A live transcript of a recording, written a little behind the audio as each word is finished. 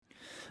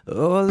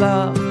Oh,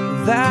 love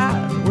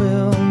that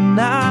will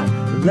not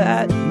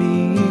let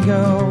me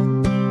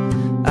go.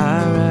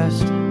 I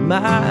rest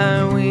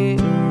my weary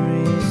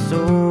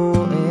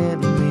soul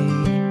in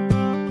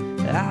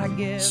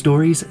thee.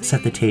 Stories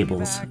set the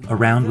tables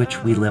around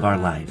which we live our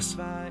lives.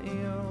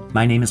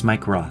 My name is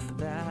Mike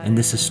Roth, and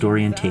this is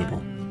Story and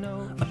Table,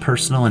 a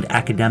personal and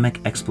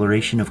academic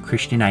exploration of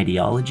Christian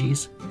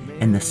ideologies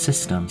and the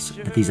systems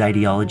that these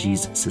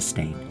ideologies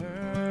sustain.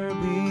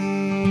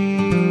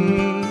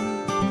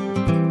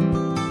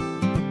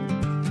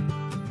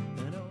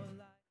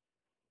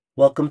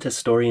 Welcome to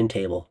Story and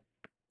Table.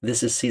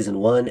 This is Season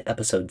 1,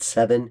 Episode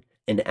 7,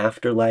 An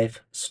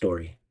Afterlife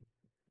Story.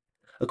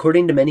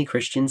 According to many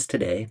Christians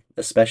today,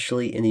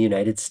 especially in the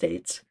United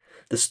States,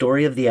 the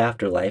story of the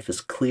afterlife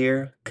is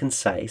clear,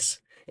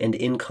 concise, and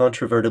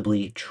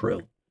incontrovertibly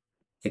true.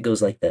 It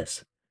goes like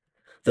this.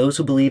 Those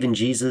who believe in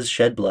Jesus'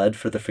 shed blood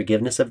for the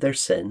forgiveness of their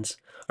sins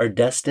are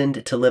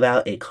destined to live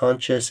out a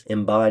conscious,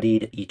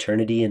 embodied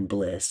eternity in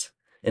bliss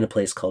in a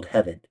place called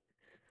heaven.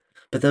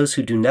 But those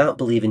who do not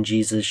believe in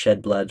Jesus'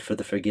 shed blood for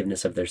the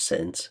forgiveness of their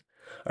sins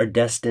are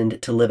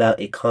destined to live out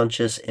a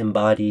conscious,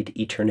 embodied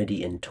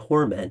eternity in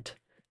torment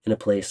in a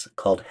place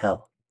called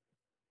hell.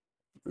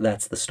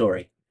 That's the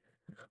story.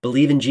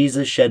 Believe in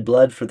Jesus' shed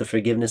blood for the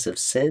forgiveness of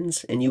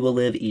sins, and you will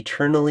live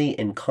eternally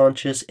in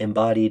conscious,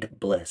 embodied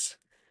bliss.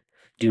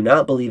 Do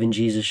not believe in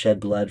Jesus' shed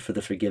blood for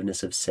the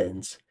forgiveness of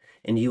sins,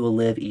 and you will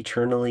live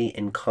eternally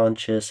in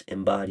conscious,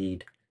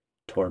 embodied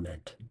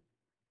torment.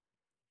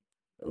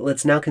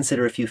 Let's now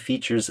consider a few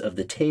features of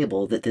the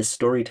table that this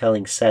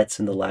storytelling sets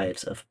in the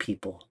lives of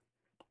people.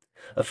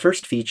 A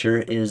first feature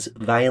is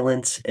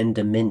violence and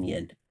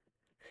dominion.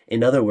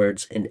 In other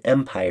words, an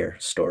empire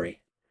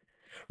story.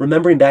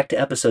 Remembering back to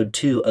Episode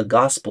 2, a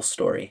gospel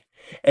story,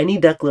 any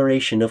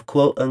declaration of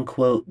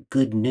quote-unquote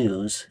good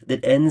news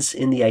that ends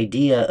in the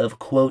idea of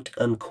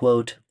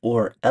quote-unquote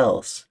or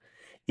else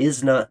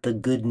is not the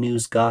good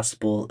news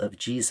gospel of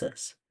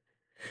Jesus.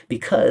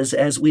 Because,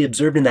 as we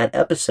observed in that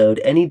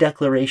episode, any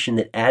declaration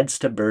that adds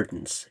to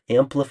burdens,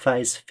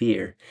 amplifies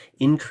fear,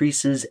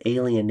 increases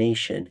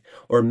alienation,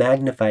 or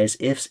magnifies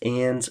ifs,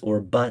 ands,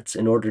 or buts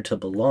in order to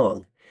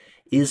belong,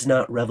 is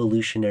not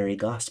revolutionary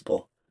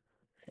gospel.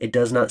 It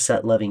does not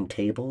set loving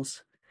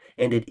tables,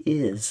 and it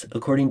is,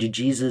 according to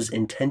Jesus'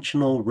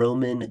 intentional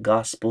Roman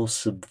gospel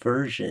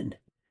subversion,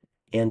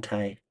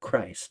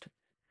 anti-Christ.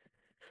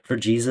 For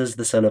Jesus,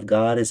 the Son of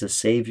God, is a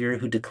Savior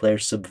who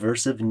declares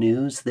subversive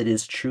news that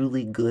is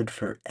truly good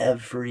for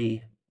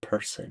every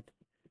person.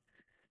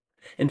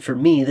 And for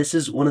me, this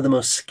is one of the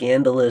most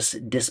scandalous,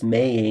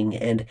 dismaying,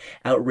 and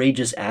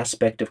outrageous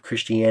aspects of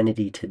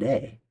Christianity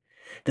today.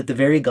 That the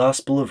very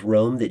gospel of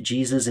Rome that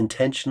Jesus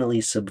intentionally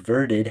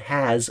subverted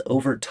has,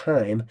 over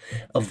time,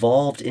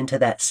 evolved into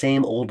that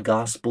same old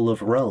gospel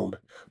of Rome.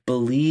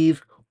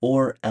 Believe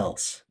or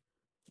else.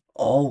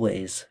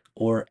 Always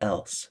or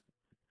else.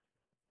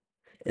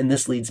 And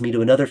this leads me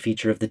to another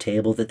feature of the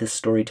table that this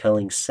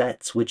storytelling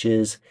sets, which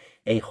is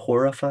a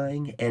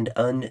horrifying and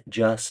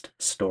unjust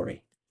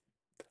story.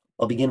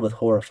 I'll begin with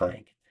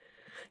horrifying.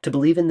 To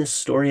believe in this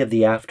story of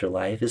the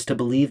afterlife is to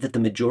believe that the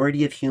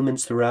majority of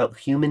humans throughout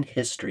human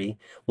history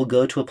will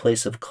go to a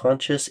place of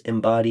conscious,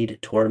 embodied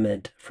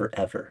torment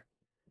forever.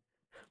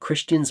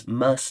 Christians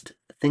must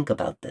think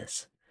about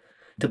this.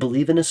 To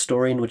believe in a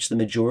story in which the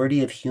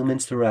majority of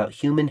humans throughout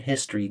human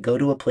history go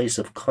to a place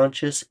of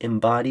conscious,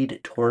 embodied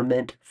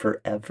torment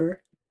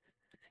forever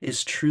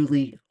is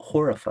truly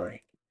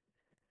horrifying.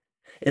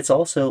 It's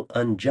also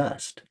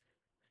unjust.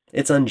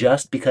 It's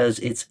unjust because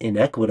it's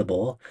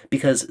inequitable,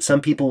 because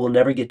some people will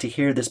never get to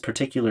hear this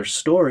particular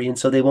story, and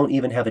so they won't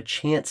even have a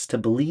chance to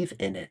believe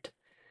in it.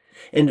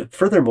 And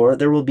furthermore,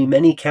 there will be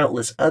many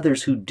countless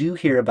others who do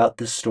hear about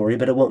this story,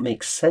 but it won't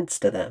make sense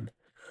to them.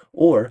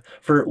 Or,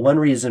 for one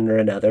reason or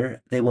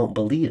another, they won't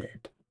believe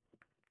it.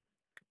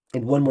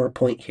 And one more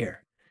point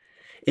here.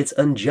 It's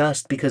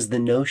unjust because the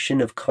notion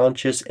of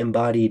conscious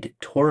embodied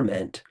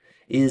torment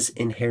is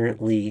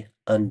inherently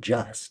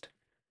unjust.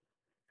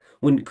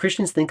 When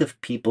Christians think of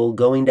people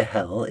going to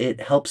hell,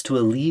 it helps to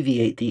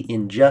alleviate the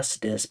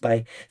injustice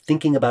by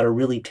thinking about a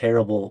really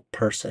terrible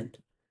person.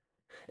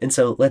 And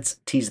so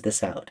let's tease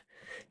this out.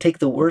 Take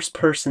the worst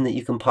person that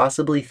you can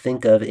possibly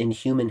think of in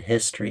human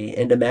history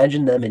and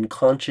imagine them in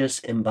conscious,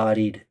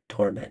 embodied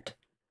torment.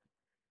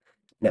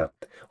 Now,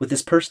 with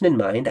this person in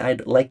mind,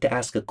 I'd like to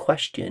ask a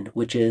question,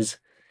 which is,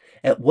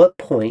 at what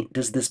point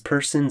does this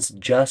person's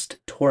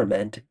just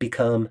torment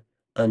become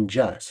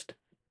unjust?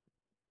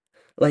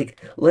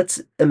 Like,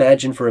 let's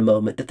imagine for a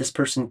moment that this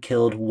person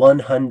killed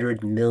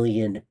 100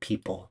 million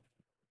people.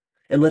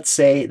 And let's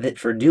say that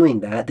for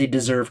doing that, they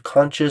deserve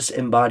conscious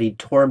embodied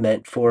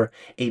torment for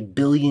 1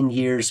 billion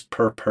years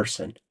per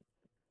person.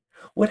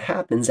 What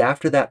happens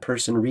after that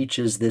person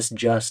reaches this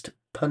just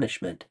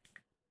punishment?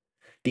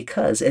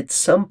 Because at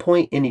some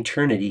point in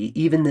eternity,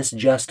 even this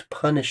just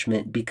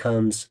punishment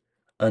becomes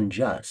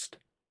unjust.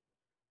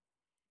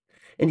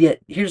 And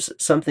yet, here's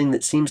something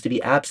that seems to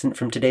be absent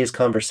from today's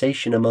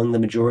conversation among the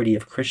majority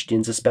of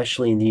Christians,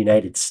 especially in the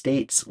United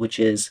States, which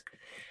is,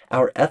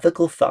 our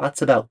ethical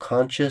thoughts about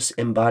conscious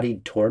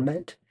embodied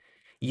torment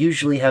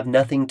usually have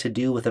nothing to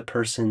do with a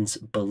person's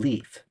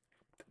belief.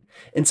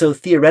 And so,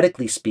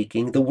 theoretically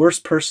speaking, the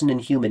worst person in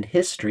human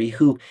history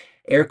who,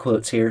 air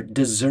quotes here,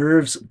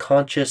 deserves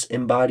conscious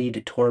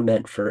embodied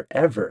torment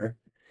forever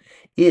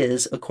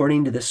is,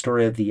 according to the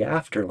story of the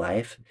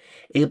afterlife,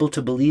 able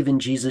to believe in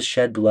Jesus'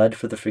 shed blood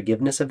for the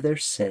forgiveness of their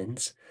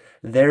sins,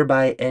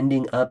 thereby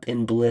ending up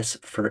in bliss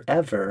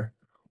forever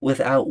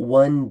without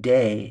one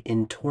day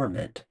in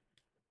torment.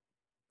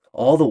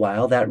 All the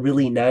while, that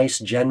really nice,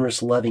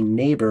 generous, loving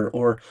neighbor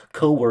or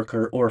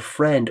coworker or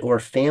friend or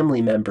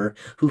family member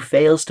who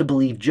fails to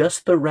believe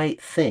just the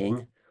right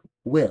thing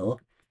will,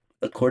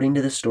 according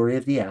to the story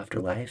of the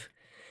afterlife,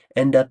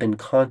 end up in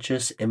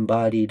conscious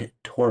embodied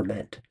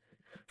torment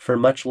for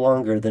much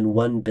longer than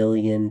 1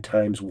 billion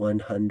times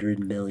 100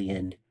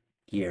 million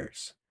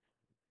years.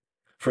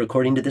 For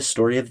according to the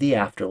story of the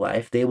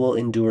afterlife, they will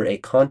endure a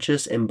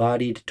conscious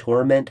embodied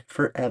torment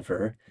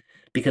forever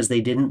because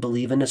they didn't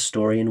believe in a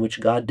story in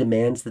which God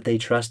demands that they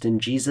trust in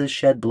Jesus'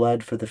 shed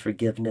blood for the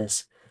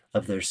forgiveness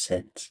of their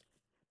sins.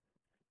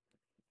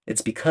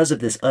 It's because of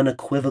this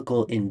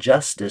unequivocal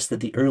injustice that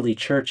the early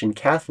church and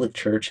Catholic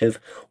Church have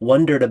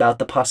wondered about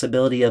the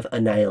possibility of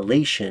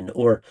annihilation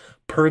or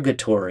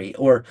purgatory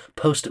or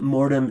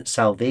post-mortem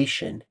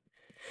salvation.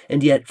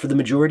 And yet, for the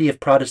majority of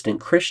Protestant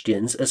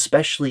Christians,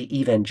 especially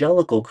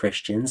evangelical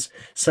Christians,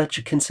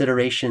 such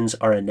considerations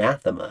are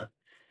anathema.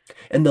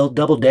 And they'll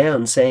double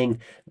down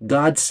saying,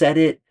 God said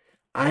it,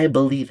 I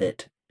believe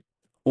it.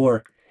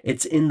 Or,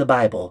 it's in the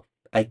Bible,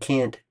 I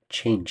can't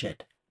change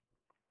it.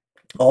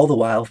 All the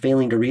while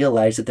failing to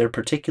realize that their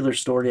particular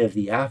story of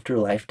the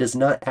afterlife does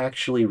not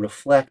actually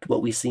reflect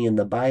what we see in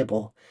the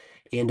Bible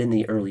and in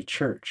the early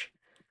church,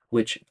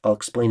 which I'll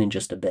explain in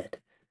just a bit.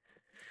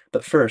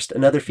 But first,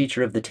 another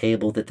feature of the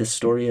table that this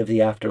story of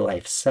the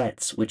afterlife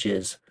sets, which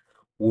is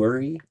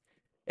worry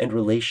and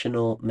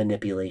relational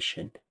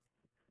manipulation.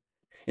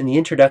 In the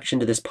introduction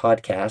to this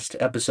podcast,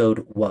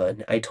 episode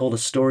 1, I told a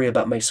story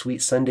about my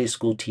sweet Sunday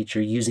school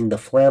teacher using the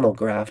flannel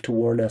graph to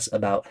warn us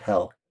about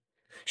hell.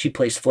 She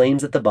placed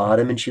flames at the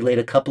bottom and she laid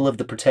a couple of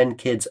the pretend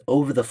kids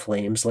over the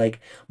flames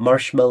like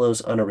marshmallows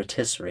on a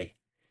rotisserie.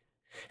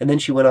 And then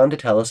she went on to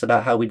tell us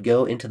about how we'd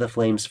go into the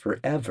flames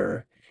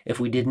forever if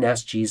we didn't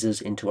ask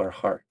Jesus into our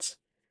hearts.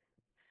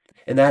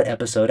 In that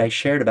episode, I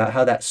shared about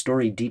how that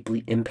story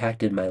deeply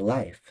impacted my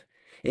life.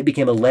 It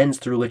became a lens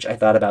through which I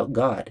thought about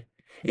God.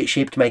 It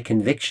shaped my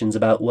convictions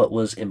about what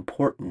was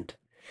important.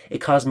 It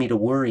caused me to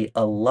worry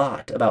a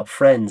lot about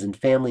friends and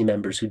family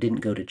members who didn't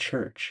go to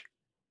church.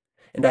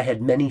 And I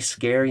had many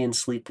scary and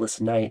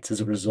sleepless nights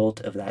as a result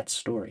of that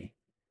story.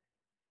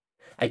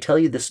 I tell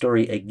you this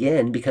story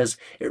again because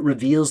it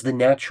reveals the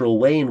natural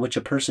way in which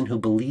a person who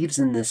believes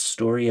in this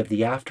story of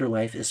the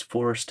afterlife is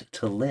forced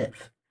to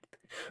live.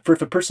 For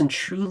if a person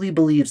truly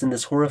believes in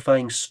this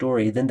horrifying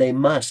story, then they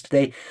must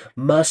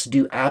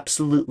do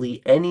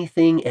absolutely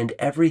anything and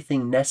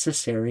everything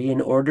necessary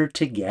in order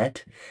to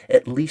get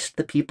at least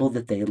the people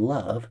that they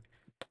love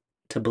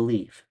to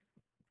believe.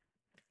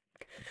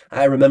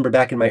 I remember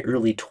back in my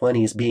early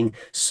 20s being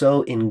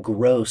so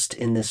engrossed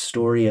in this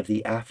story of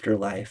the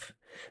afterlife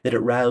that it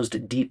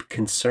roused deep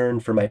concern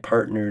for my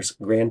partner's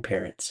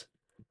grandparents.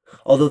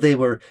 Although they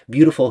were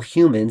beautiful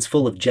humans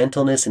full of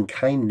gentleness and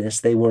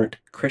kindness, they weren't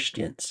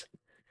Christians.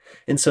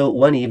 And so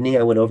one evening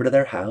I went over to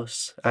their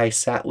house, I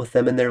sat with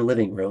them in their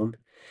living room,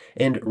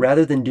 and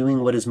rather than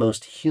doing what is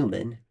most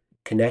human,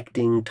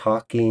 connecting,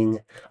 talking,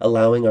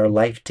 allowing our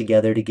life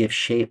together to give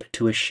shape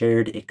to a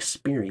shared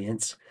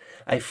experience,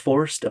 I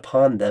forced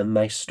upon them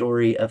my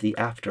story of the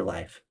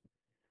afterlife.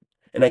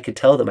 And I could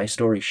tell that my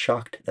story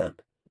shocked them.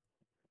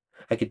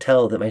 I could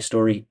tell that my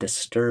story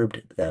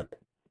disturbed them.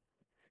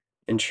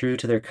 And true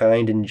to their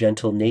kind and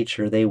gentle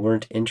nature, they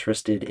weren't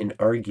interested in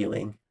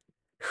arguing.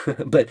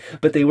 but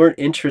they weren't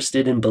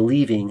interested in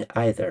believing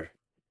either.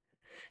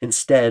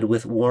 Instead,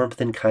 with warmth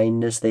and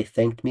kindness, they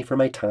thanked me for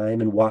my time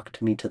and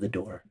walked me to the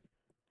door.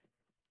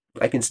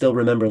 I can still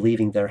remember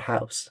leaving their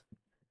house.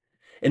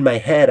 In my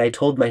head, I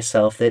told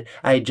myself that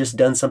I had just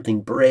done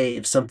something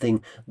brave,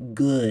 something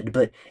good,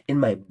 but in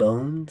my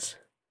bones,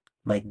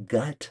 my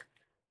gut,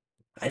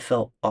 I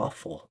felt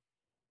awful.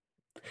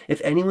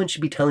 If anyone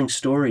should be telling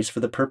stories for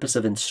the purpose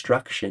of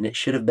instruction, it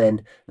should have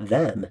been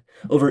them.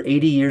 Over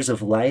 80 years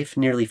of life,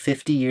 nearly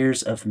 50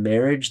 years of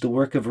marriage, the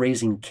work of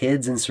raising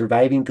kids and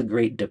surviving the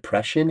Great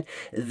Depression,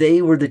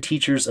 they were the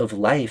teachers of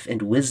life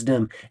and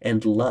wisdom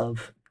and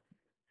love.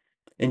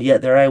 And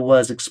yet there I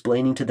was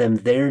explaining to them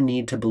their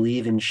need to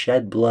believe in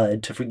shed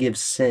blood to forgive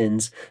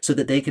sins so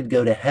that they could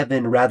go to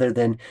heaven rather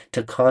than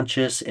to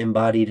conscious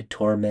embodied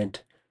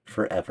torment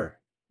forever.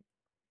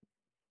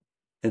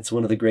 It's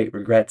one of the great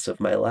regrets of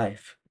my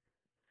life.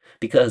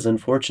 Because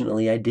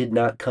unfortunately I did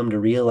not come to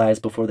realize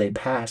before they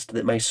passed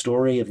that my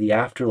story of the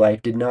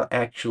afterlife did not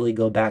actually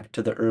go back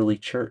to the early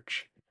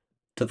church,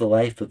 to the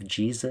life of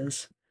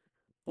Jesus,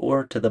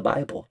 or to the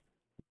Bible.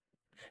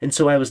 And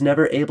so I was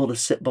never able to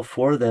sit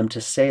before them to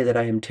say that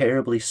I am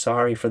terribly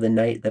sorry for the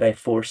night that I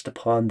forced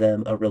upon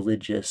them a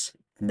religious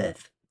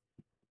myth.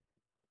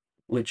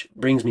 which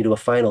brings me to a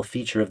final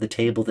feature of the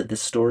table that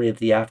this story of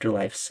the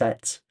afterlife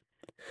sets.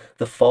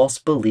 The false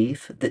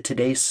belief that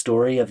today's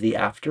story of the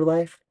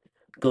afterlife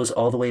goes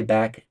all the way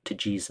back to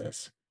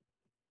Jesus.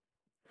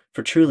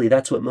 For truly,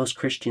 that's what most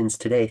Christians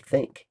today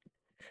think.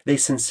 They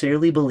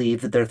sincerely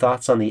believe that their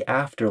thoughts on the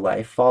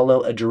afterlife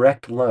follow a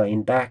direct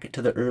line back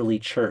to the early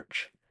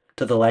church,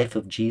 to the life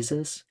of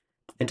Jesus,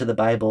 and to the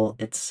Bible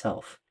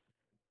itself.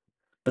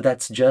 But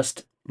that's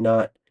just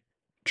not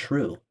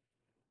true.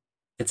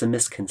 It's a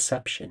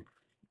misconception.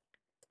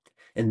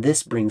 And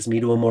this brings me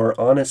to a more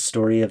honest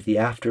story of the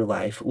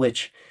afterlife,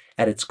 which,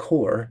 at its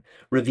core,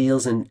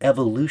 reveals an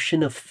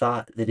evolution of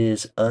thought that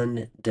is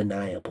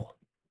undeniable.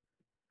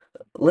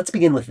 Let's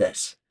begin with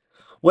this.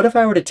 What if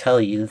I were to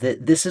tell you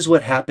that this is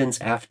what happens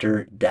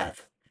after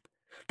death?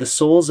 The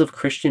souls of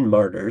Christian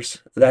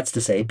martyrs, that's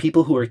to say,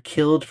 people who are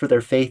killed for their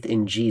faith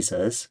in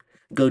Jesus,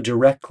 go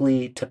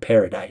directly to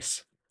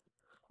paradise.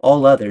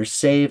 All others,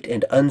 saved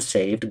and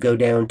unsaved, go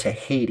down to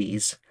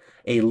Hades,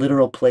 a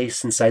literal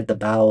place inside the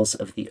bowels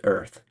of the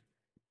earth.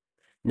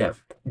 Now,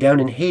 down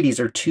in Hades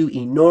are two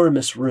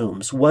enormous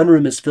rooms. One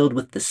room is filled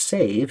with the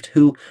saved,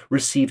 who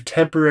receive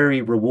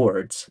temporary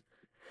rewards.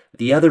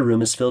 The other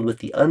room is filled with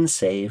the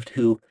unsaved,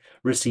 who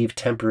receive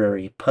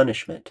temporary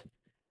punishment.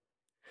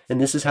 And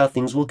this is how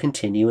things will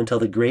continue until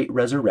the great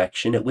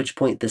resurrection, at which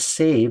point the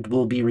saved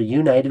will be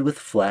reunited with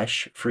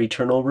flesh for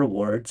eternal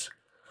rewards,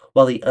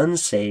 while the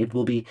unsaved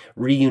will be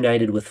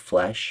reunited with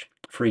flesh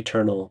for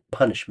eternal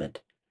punishment.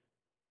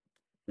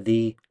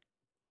 The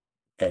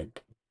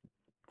end.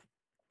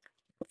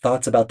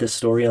 Thoughts about this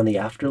story on the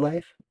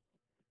afterlife?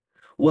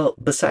 Well,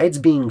 besides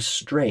being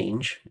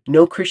strange,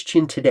 no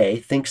Christian today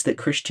thinks that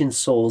Christian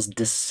souls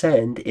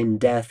descend in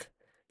death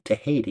to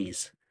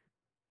Hades.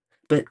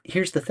 But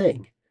here's the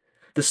thing.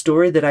 The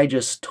story that I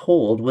just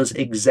told was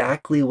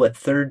exactly what the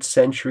third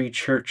century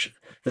church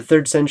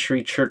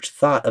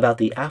thought about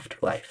the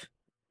afterlife.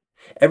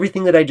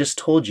 Everything that I just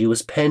told you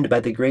was penned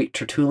by the great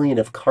Tertullian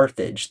of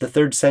Carthage, the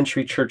 3rd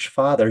century church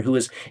father who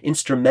was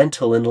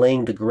instrumental in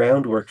laying the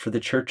groundwork for the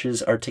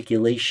church's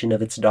articulation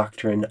of its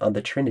doctrine on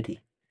the Trinity.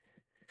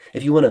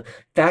 If you want to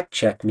fact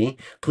check me,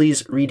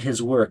 please read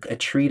his work, A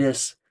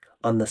Treatise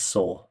on the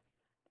Soul.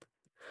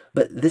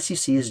 But this, you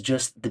see, is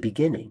just the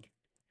beginning.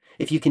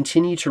 If you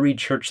continue to read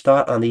church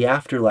thought on the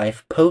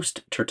afterlife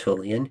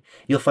post-Tertullian,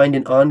 you'll find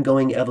an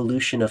ongoing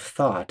evolution of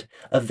thought,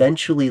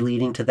 eventually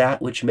leading to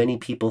that which many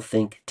people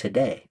think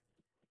today.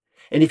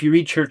 And if you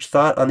read church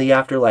thought on the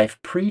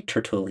afterlife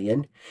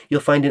pre-Tertullian,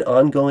 you'll find an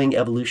ongoing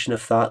evolution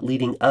of thought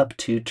leading up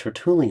to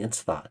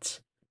Tertullian's thoughts.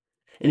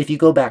 And if you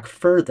go back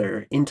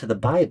further into the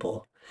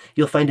Bible,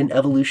 you'll find an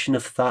evolution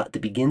of thought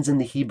that begins in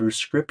the Hebrew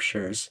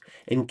Scriptures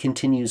and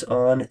continues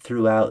on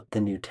throughout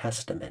the New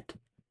Testament.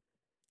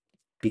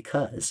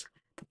 Because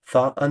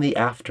thought on the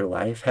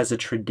afterlife has a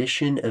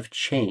tradition of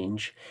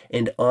change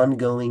and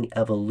ongoing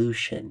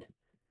evolution,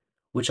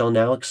 which I'll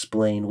now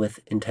explain with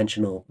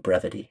intentional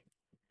brevity.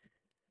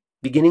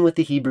 Beginning with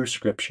the Hebrew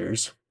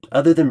Scriptures,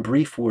 other than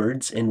brief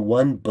words in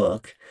one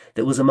book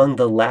that was among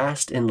the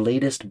last and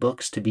latest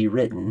books to be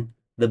written,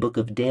 the book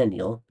of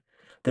Daniel,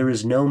 there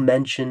is no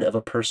mention of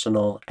a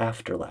personal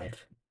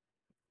afterlife.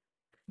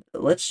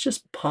 Let's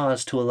just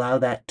pause to allow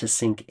that to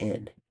sink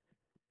in.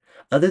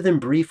 Other than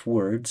brief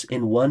words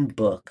in one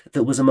book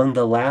that was among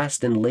the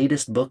last and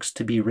latest books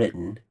to be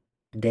written,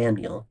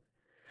 Daniel,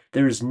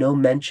 there is no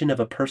mention of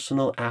a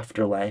personal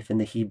afterlife in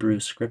the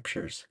Hebrew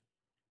Scriptures.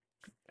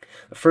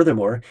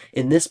 Furthermore,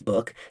 in this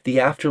book,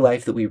 the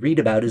afterlife that we read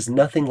about is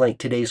nothing like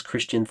today's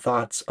Christian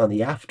thoughts on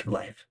the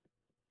afterlife.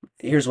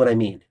 Here's what I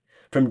mean.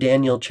 From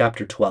Daniel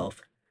chapter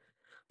 12.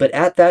 But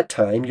at that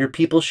time your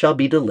people shall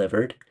be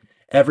delivered,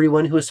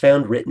 everyone who is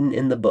found written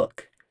in the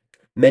book.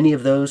 Many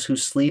of those who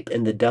sleep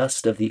in the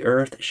dust of the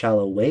earth shall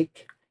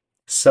awake,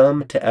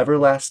 some to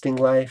everlasting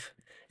life,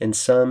 and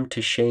some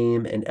to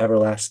shame and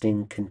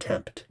everlasting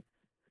contempt.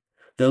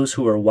 Those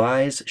who are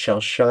wise shall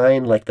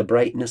shine like the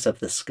brightness of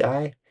the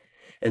sky,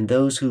 and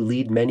those who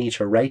lead many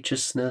to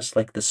righteousness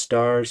like the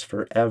stars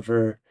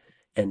forever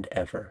and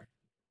ever.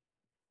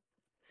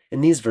 In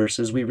these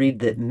verses, we read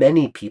that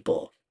many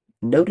people,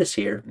 notice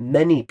here,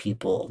 many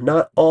people,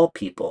 not all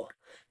people,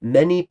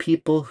 many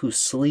people who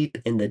sleep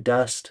in the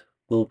dust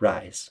will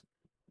rise.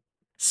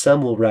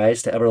 Some will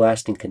rise to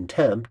everlasting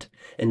contempt,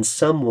 and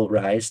some will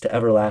rise to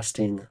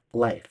everlasting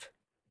life.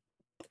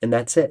 And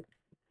that's it.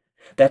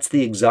 That's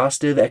the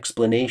exhaustive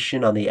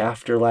explanation on the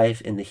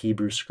afterlife in the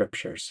Hebrew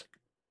Scriptures.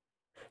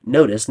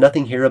 Notice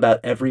nothing here about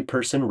every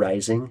person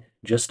rising,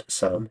 just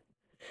some,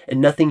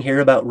 and nothing here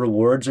about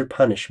rewards or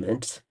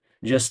punishments,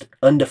 just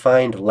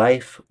undefined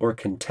life or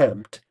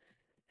contempt,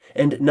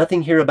 and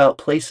nothing here about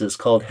places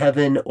called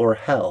heaven or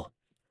hell.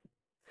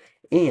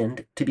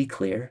 And, to be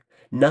clear,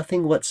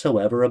 nothing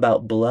whatsoever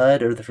about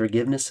blood or the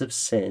forgiveness of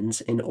sins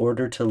in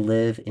order to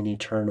live in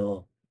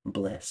eternal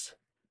bliss.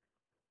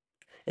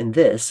 And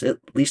this, at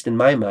least in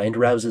my mind,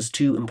 rouses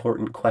two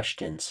important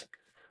questions.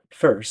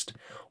 First,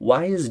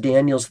 why is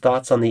Daniel's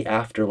thoughts on the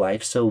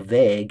afterlife so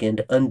vague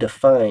and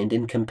undefined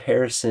in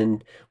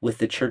comparison with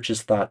the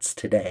church's thoughts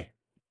today?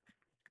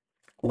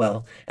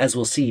 Well, as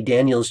we'll see,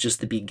 Daniel is just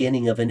the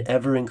beginning of an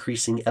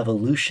ever-increasing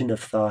evolution of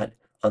thought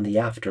on the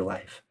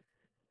afterlife.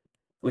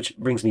 Which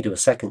brings me to a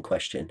second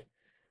question.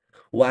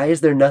 Why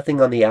is there nothing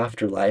on the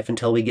afterlife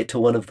until we get to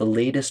one of the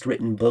latest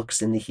written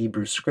books in the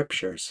Hebrew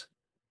Scriptures?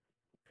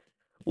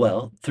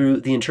 Well,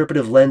 through the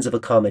interpretive lens of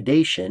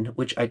accommodation,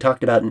 which I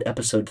talked about in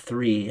episode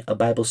 3, A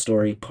Bible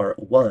Story Part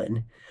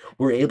 1,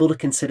 we're able to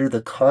consider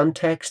the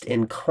context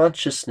and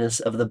consciousness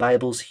of the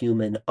Bible's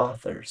human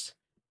authors.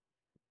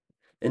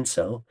 And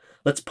so,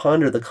 let's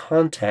ponder the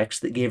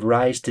context that gave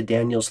rise to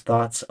Daniel's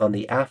thoughts on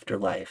the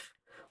afterlife,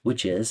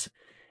 which is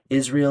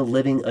Israel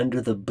living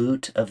under the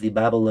boot of the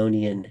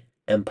Babylonian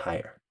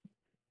Empire.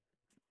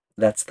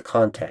 That's the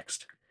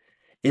context.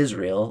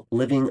 Israel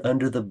living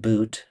under the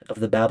boot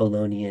of the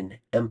Babylonian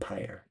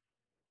Empire.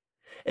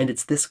 And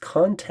it's this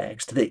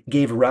context that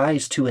gave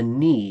rise to a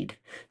need,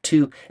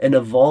 to an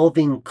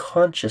evolving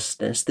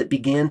consciousness that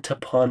began to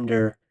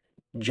ponder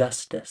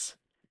justice.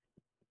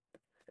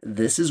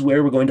 This is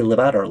where we're going to live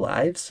out our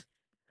lives.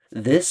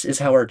 This is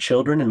how our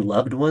children and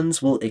loved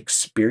ones will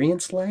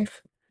experience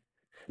life.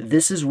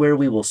 This is where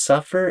we will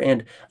suffer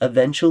and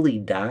eventually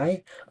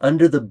die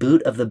under the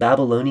boot of the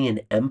Babylonian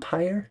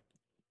Empire.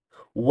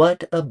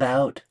 What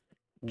about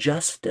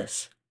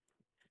justice?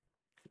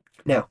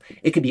 Now,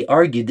 it could be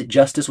argued that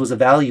justice was a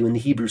value in the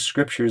Hebrew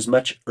Scriptures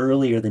much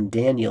earlier than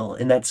Daniel,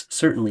 and that's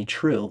certainly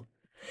true.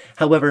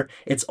 However,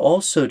 it's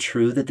also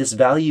true that this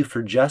value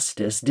for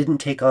justice didn't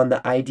take on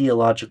the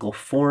ideological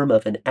form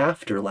of an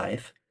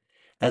afterlife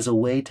as a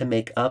way to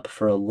make up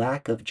for a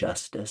lack of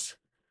justice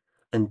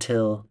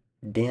until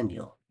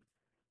Daniel.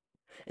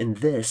 And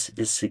this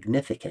is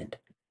significant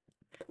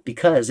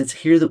because it's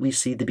here that we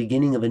see the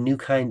beginning of a new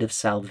kind of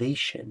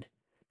salvation.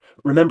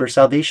 Remember,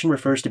 salvation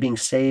refers to being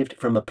saved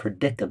from a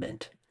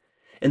predicament.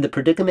 And the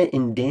predicament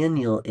in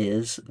Daniel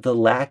is the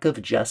lack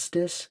of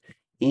justice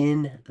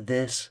in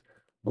this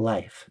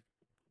life.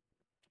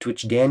 To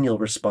which Daniel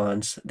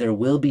responds, there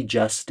will be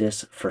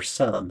justice for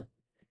some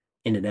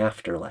in an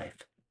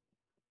afterlife.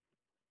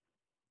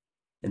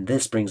 And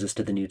this brings us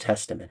to the New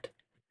Testament.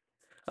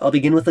 I'll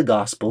begin with the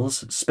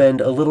Gospels, spend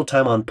a little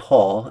time on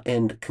Paul,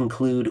 and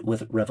conclude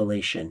with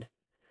Revelation.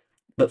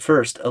 But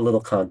first, a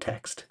little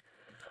context.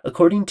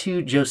 According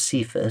to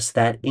Josephus,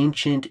 that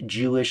ancient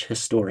Jewish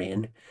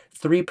historian,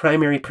 3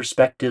 primary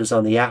perspectives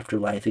on the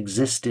afterlife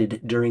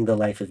existed during the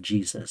life of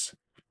Jesus.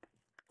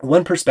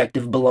 One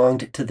perspective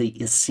belonged to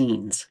the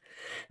Essenes.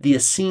 The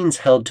Essenes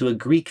held to a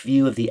Greek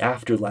view of the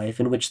afterlife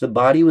in which the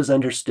body was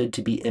understood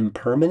to be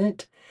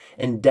impermanent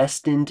and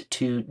destined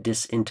to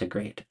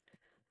disintegrate,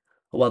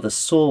 while the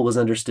soul was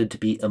understood to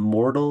be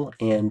immortal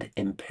and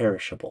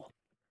imperishable.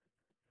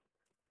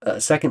 A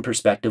second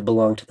perspective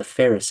belonged to the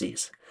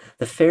Pharisees.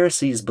 The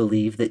Pharisees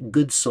believed that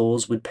good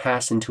souls would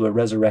pass into a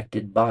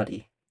resurrected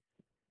body.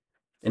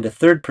 And a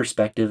third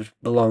perspective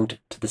belonged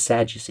to the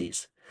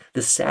Sadducees.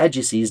 The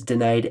Sadducees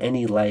denied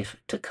any life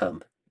to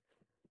come.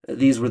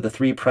 These were the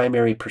 3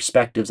 primary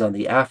perspectives on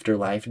the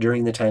afterlife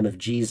during the time of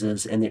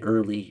Jesus and the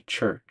early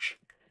church.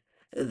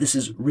 This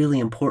is really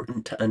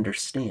important to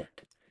understand.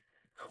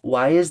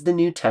 Why is the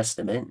New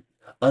Testament,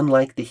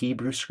 unlike the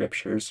Hebrew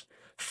Scriptures,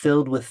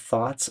 filled with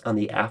thoughts on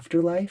the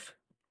afterlife?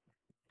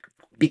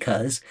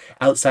 Because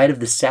outside of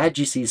the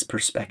Sadducees'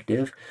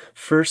 perspective,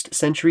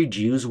 first-century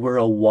Jews were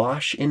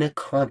awash in a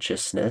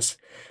consciousness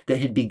that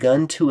had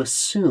begun to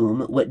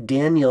assume what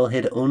Daniel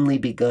had only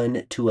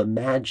begun to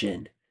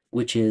imagine,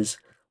 which is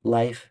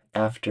life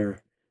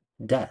after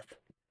death.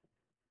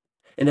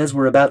 And as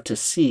we're about to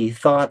see,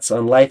 thoughts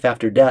on life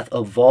after death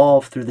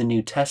evolve through the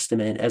New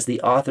Testament as the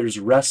authors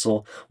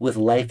wrestle with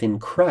life in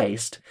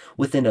Christ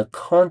within a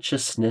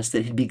consciousness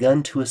that had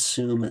begun to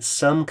assume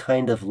some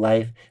kind of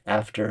life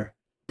after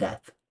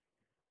death.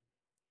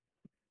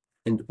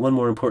 And one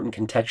more important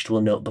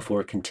contextual note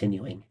before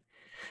continuing.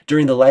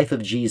 During the life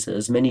of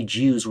Jesus, many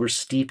Jews were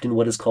steeped in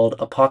what is called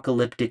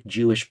apocalyptic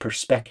Jewish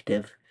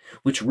perspective,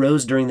 which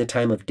rose during the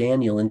time of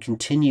Daniel and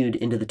continued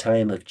into the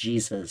time of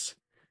Jesus.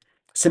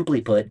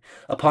 Simply put,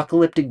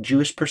 apocalyptic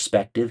Jewish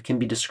perspective can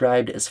be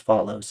described as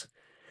follows.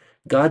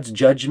 God's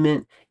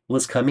judgment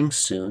was coming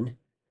soon,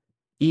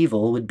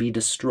 evil would be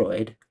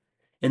destroyed,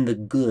 and the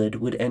good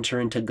would enter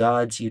into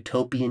God's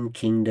utopian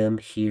kingdom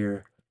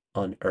here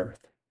on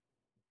earth.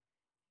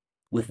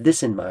 With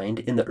this in mind,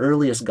 in the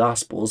earliest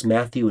Gospels,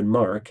 Matthew and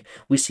Mark,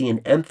 we see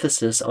an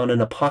emphasis on an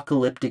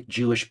apocalyptic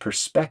Jewish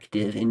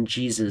perspective in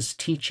Jesus'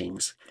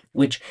 teachings,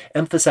 which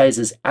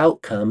emphasizes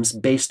outcomes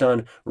based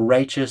on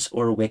righteous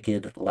or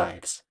wicked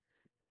lives.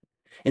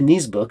 In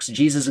these books,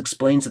 Jesus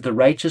explains that the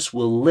righteous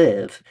will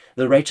live,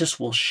 the righteous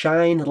will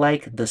shine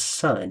like the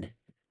sun,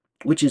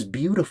 which is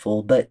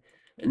beautiful, but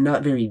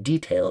not very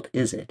detailed,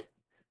 is it?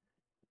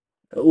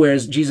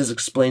 Whereas Jesus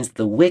explains that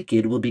the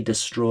wicked will be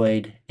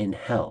destroyed in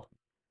hell.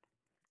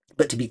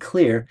 But to be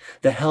clear,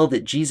 the hell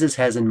that Jesus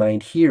has in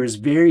mind here is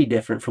very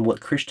different from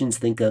what Christians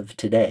think of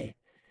today.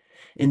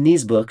 In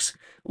these books,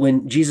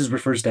 when Jesus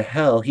refers to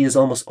hell, he is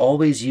almost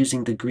always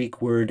using the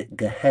Greek word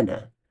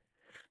Gehenna.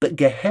 But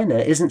Gehenna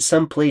isn't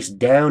some place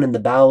down in the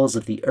bowels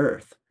of the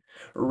earth.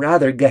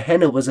 Rather,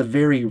 Gehenna was a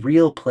very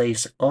real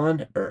place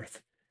on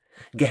earth.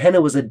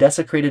 Gehenna was a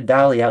desecrated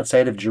valley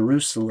outside of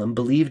Jerusalem,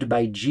 believed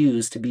by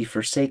Jews to be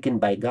forsaken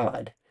by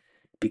God,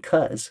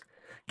 because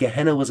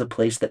Gehenna was a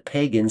place that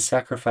pagans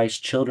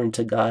sacrificed children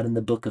to God in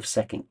the book of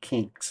 2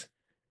 Kings.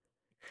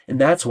 And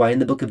that's why in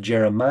the book of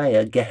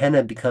Jeremiah,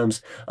 Gehenna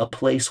becomes a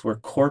place where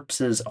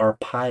corpses are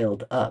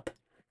piled up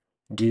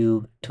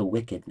due to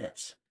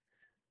wickedness.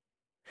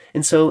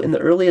 And so in the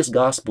earliest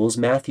Gospels,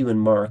 Matthew and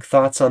Mark,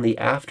 thoughts on the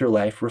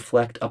afterlife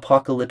reflect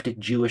apocalyptic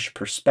Jewish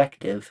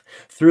perspective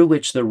through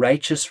which the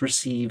righteous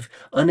receive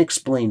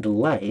unexplained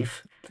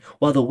life,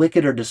 while the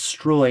wicked are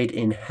destroyed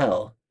in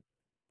hell,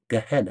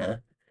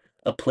 Gehenna,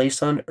 a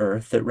place on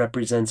earth that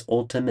represents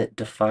ultimate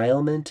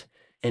defilement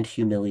and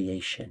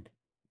humiliation.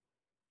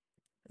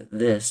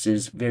 This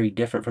is very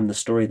different from the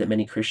story that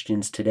many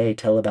Christians today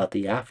tell about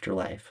the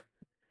afterlife.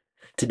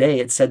 Today,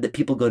 it's said that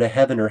people go to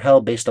heaven or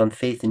hell based on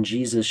faith in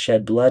Jesus'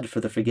 shed blood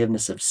for the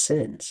forgiveness of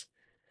sins.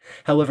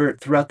 However,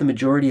 throughout the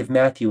majority of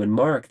Matthew and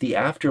Mark, the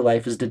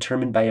afterlife is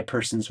determined by a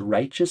person's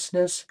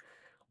righteousness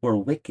or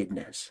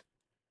wickedness.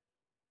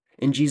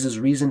 And Jesus'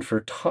 reason for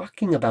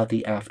talking about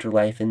the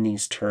afterlife in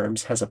these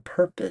terms has a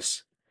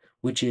purpose,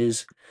 which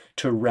is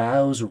to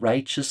rouse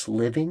righteous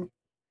living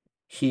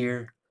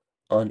here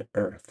on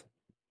earth.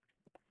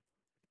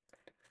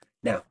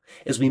 Now,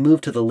 as we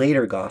move to the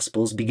later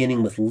Gospels,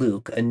 beginning with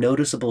Luke, a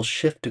noticeable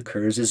shift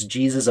occurs as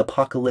Jesus'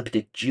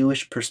 apocalyptic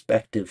Jewish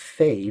perspective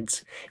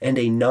fades and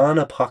a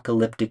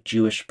non-apocalyptic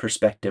Jewish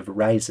perspective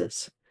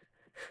rises.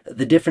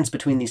 The difference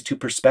between these two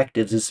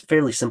perspectives is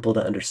fairly simple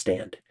to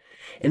understand.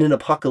 In an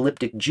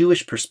apocalyptic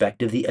Jewish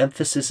perspective, the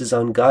emphasis is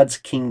on God's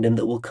kingdom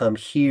that will come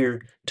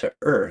here to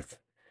earth,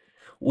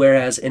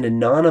 whereas in a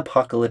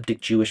non-apocalyptic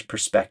Jewish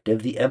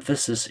perspective, the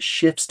emphasis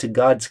shifts to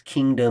God's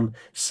kingdom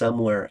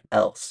somewhere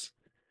else.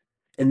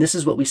 And this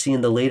is what we see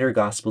in the later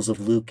Gospels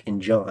of Luke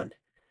and John.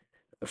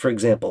 For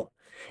example,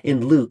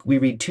 in Luke, we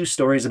read two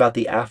stories about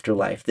the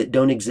afterlife that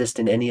don't exist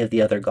in any of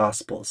the other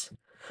Gospels.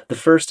 The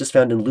first is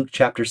found in Luke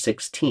chapter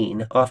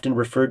 16, often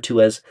referred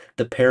to as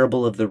the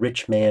parable of the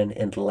rich man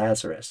and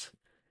Lazarus.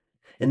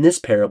 In this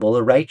parable,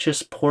 a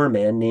righteous poor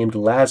man named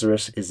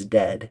Lazarus is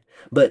dead,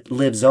 but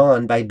lives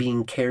on by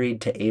being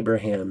carried to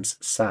Abraham's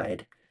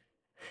side.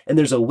 And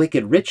there's a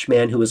wicked rich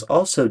man who is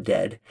also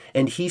dead,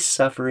 and he's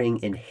suffering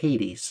in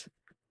Hades.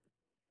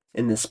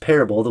 In this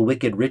parable, the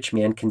wicked rich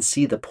man can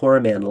see the poor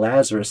man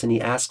Lazarus and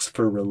he asks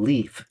for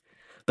relief.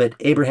 But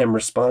Abraham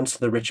responds to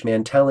the rich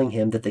man telling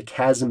him that the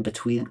chasm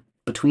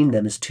between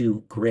them is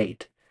too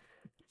great.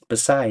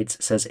 Besides,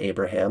 says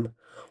Abraham,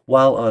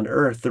 while on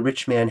earth the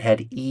rich man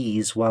had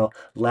ease while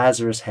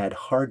Lazarus had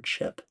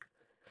hardship.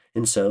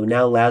 And so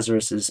now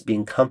Lazarus is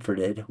being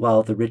comforted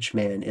while the rich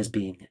man is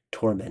being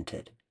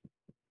tormented.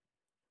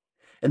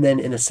 And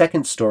then in a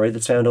second story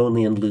that's found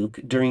only in Luke,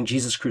 during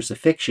Jesus'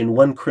 crucifixion,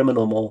 one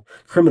criminal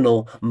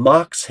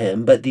mocks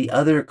him, but the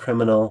other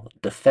criminal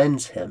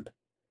defends him.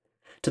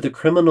 To the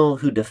criminal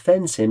who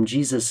defends him,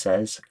 Jesus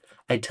says,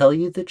 "I tell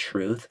you the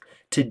truth,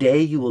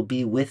 today you will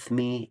be with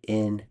me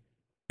in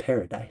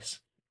paradise."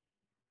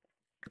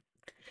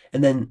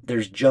 And then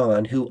there's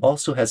John, who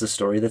also has a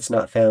story that's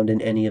not found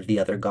in any of the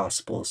other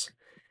Gospels.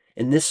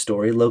 In this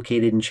story,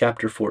 located in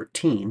chapter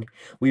 14,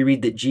 we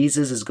read that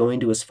Jesus is going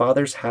to his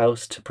Father's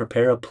house to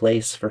prepare a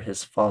place for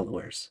his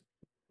followers.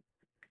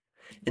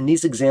 In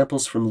these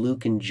examples from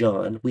Luke and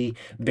John, we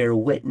bear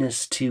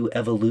witness to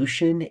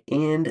evolution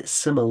and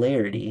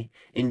similarity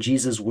in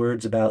Jesus'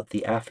 words about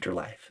the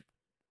afterlife.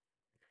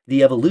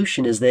 The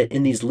evolution is that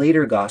in these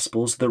later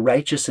Gospels, the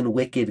righteous and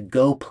wicked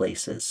go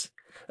places.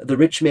 The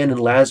rich man and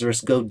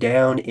Lazarus go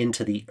down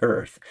into the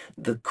earth.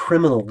 The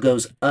criminal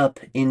goes up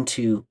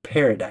into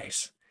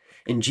paradise.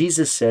 And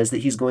Jesus says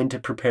that he's going to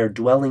prepare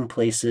dwelling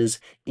places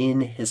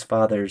in his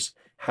Father's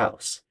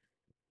house.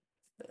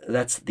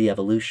 That's the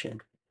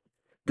evolution.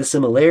 The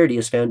similarity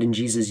is found in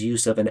Jesus'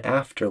 use of an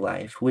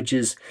afterlife, which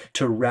is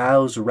to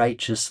rouse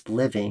righteous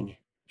living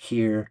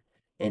here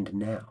and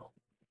now.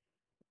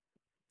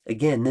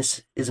 Again,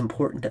 this is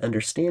important to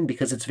understand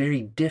because it's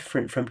very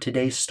different from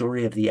today's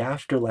story of the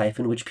afterlife,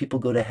 in which people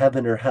go to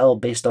heaven or hell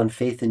based on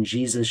faith in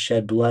Jesus'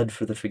 shed blood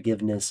for the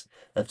forgiveness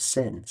of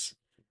sins.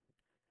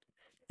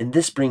 And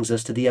this brings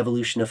us to the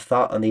evolution of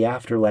thought on the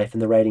afterlife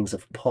in the writings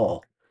of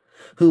Paul,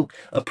 who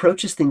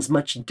approaches things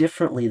much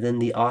differently than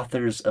the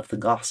authors of the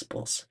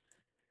Gospels.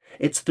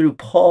 It's through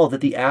Paul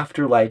that the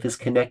afterlife is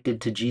connected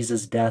to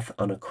Jesus' death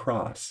on a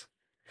cross.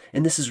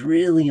 And this is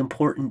really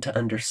important to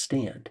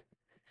understand.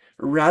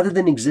 Rather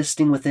than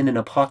existing within an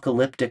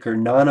apocalyptic or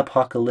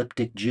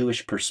non-apocalyptic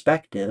Jewish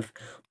perspective,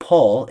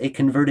 Paul, a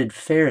converted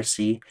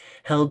Pharisee,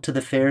 held to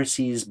the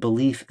Pharisees'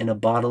 belief in a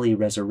bodily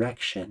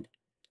resurrection.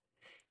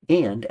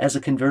 And as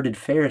a converted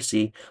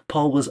Pharisee,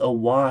 Paul was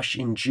awash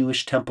in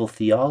Jewish temple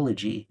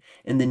theology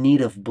and the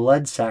need of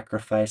blood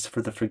sacrifice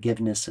for the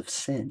forgiveness of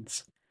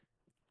sins.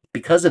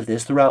 Because of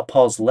this, throughout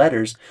Paul's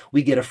letters,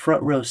 we get a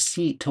front row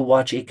seat to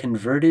watch a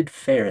converted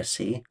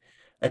Pharisee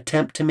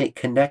attempt to make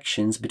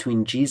connections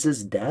between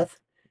Jesus' death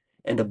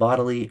and a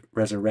bodily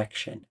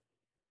resurrection.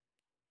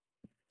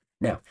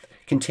 Now,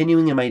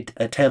 continuing in my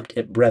attempt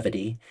at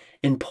brevity,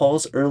 in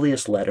Paul's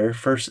earliest letter,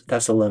 1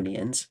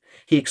 Thessalonians,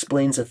 he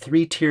explains a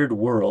three-tiered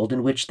world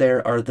in which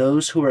there are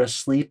those who are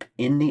asleep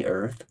in the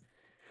earth,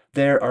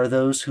 there are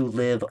those who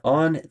live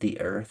on the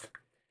earth,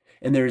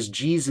 and there is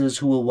Jesus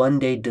who will one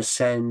day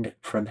descend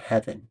from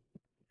heaven.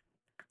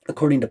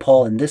 According to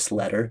Paul in this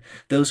letter,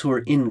 those who are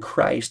in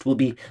Christ will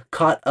be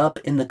caught up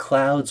in the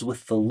clouds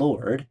with the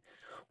Lord,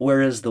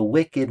 whereas the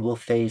wicked will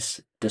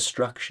face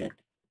destruction.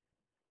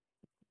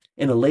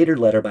 In a later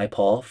letter by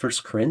Paul, 1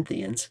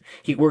 Corinthians,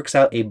 he works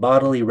out a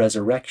bodily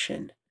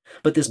resurrection.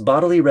 But this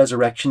bodily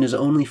resurrection is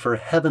only for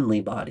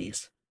heavenly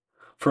bodies.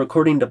 For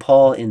according to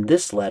Paul in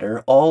this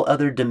letter, all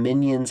other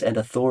dominions and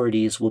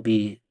authorities will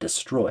be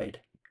destroyed.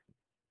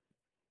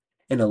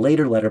 In a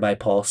later letter by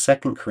Paul, 2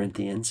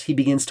 Corinthians, he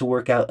begins to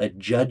work out a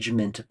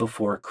judgment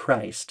before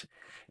Christ,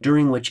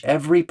 during which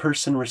every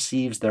person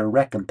receives their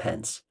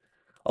recompense,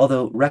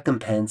 although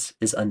recompense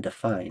is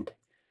undefined.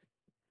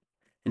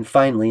 And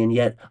finally, in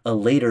yet a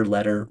later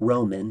letter,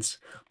 Romans,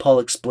 Paul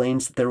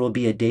explains that there will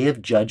be a day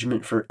of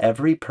judgment for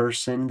every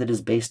person that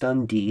is based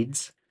on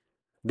deeds.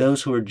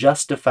 Those who are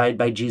justified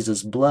by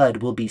Jesus' blood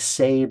will be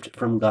saved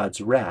from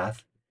God's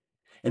wrath,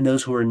 and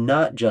those who are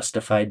not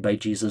justified by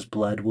Jesus'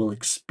 blood will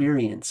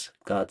experience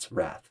God's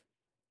wrath.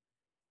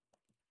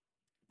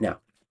 Now,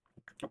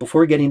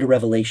 before getting to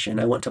Revelation,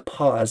 I want to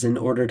pause in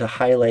order to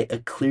highlight a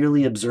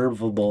clearly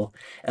observable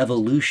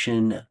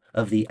evolution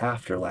of the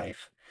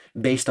afterlife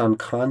based on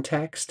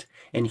context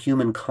and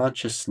human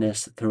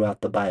consciousness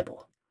throughout the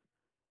Bible.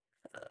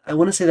 I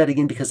want to say that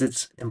again because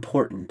it's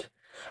important.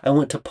 I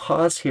want to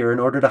pause here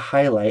in order to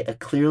highlight a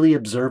clearly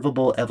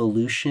observable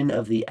evolution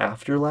of the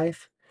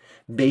afterlife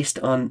based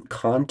on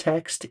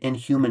context and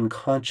human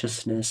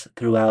consciousness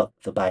throughout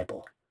the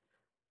Bible.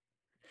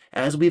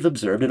 As we've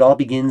observed, it all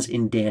begins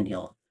in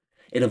Daniel.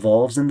 It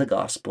evolves in the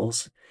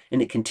Gospels,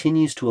 and it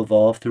continues to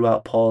evolve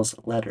throughout Paul's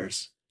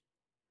letters.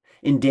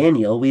 In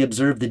Daniel, we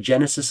observe the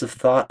genesis of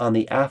thought on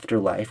the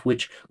afterlife,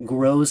 which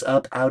grows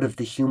up out of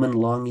the human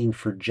longing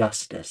for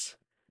justice.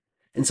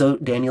 And so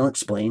Daniel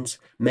explains,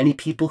 many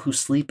people who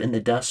sleep in the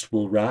dust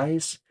will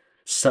rise,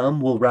 some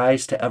will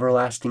rise to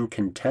everlasting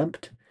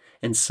contempt,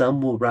 and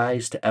some will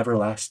rise to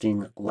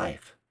everlasting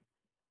life.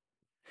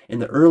 In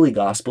the early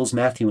Gospels,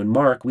 Matthew and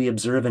Mark, we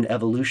observe an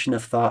evolution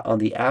of thought on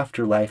the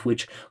afterlife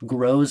which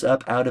grows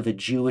up out of a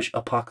Jewish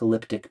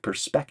apocalyptic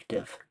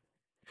perspective.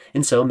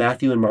 And so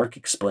Matthew and Mark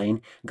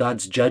explain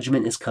God's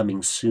judgment is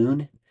coming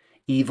soon,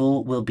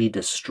 evil will be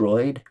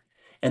destroyed,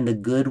 and the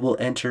good will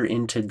enter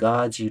into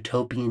God's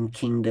utopian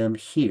kingdom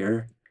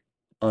here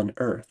on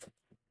earth.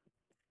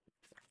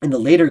 In the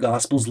later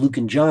Gospels, Luke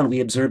and John,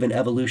 we observe an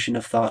evolution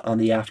of thought on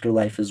the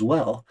afterlife as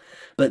well.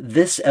 But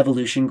this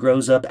evolution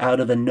grows up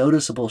out of a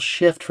noticeable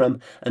shift from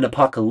an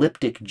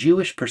apocalyptic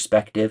Jewish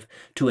perspective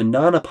to a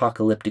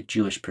non-apocalyptic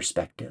Jewish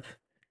perspective.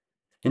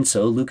 And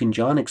so Luke and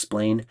John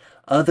explain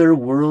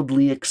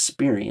otherworldly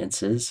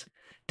experiences,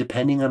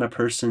 depending on a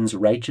person's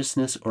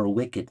righteousness or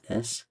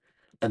wickedness,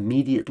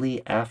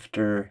 immediately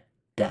after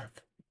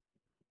death.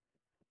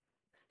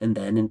 And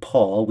then in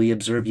Paul, we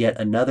observe yet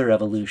another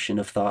evolution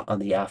of thought on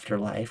the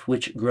afterlife,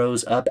 which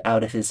grows up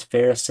out of his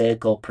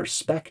Pharisaical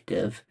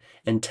perspective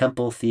and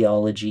temple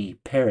theology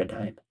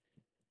paradigm.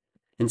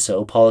 And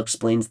so Paul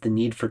explains the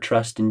need for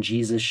trust in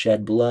Jesus'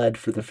 shed blood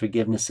for the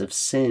forgiveness of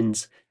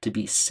sins to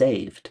be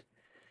saved.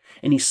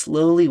 And he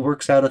slowly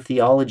works out a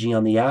theology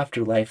on the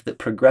afterlife that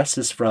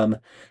progresses from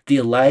the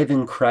alive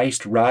in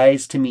Christ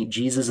rise to meet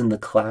Jesus in the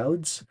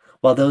clouds,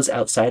 while those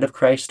outside of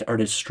Christ are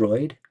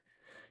destroyed,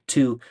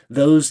 to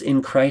those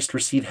in Christ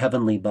receive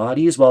heavenly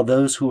bodies, while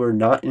those who are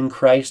not in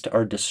Christ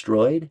are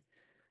destroyed,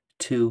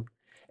 to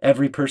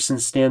every person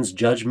stands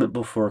judgment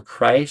before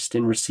Christ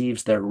and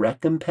receives their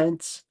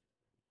recompense,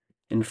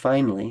 and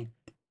finally,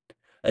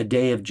 a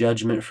day of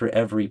judgment for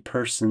every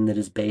person that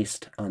is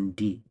based on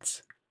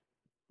deeds.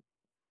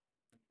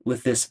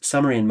 With this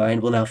summary in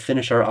mind, we'll now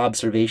finish our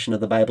observation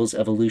of the Bible's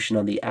evolution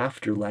on the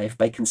afterlife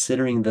by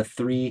considering the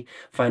 3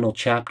 final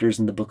chapters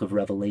in the book of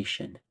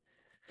Revelation.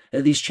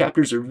 These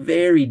chapters are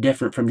very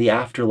different from the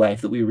afterlife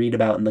that we read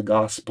about in the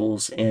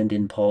Gospels and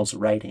in Paul's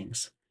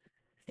writings.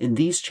 In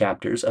these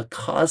chapters, a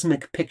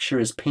cosmic picture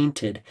is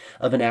painted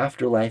of an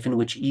afterlife in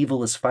which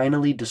evil is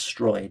finally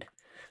destroyed,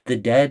 the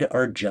dead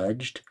are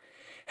judged,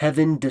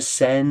 heaven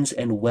descends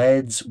and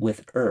weds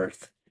with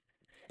earth,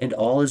 and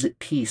all is at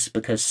peace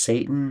because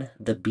Satan,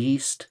 the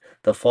beast,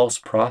 the false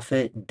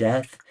prophet,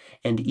 death,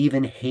 and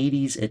even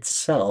Hades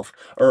itself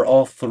are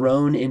all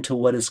thrown into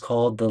what is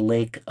called the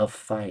lake of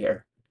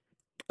fire,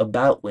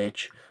 about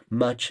which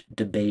much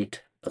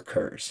debate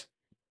occurs.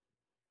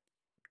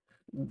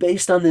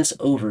 Based on this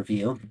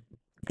overview,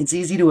 it's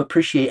easy to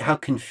appreciate how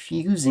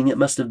confusing it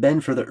must have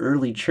been for the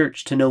early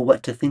church to know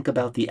what to think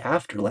about the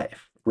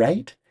afterlife,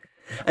 right?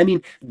 I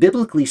mean,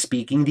 biblically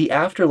speaking, the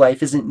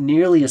afterlife isn't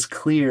nearly as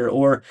clear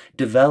or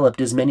developed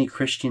as many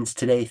Christians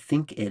today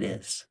think it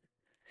is.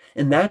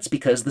 And that's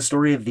because the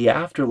story of the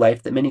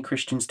afterlife that many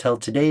Christians tell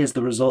today is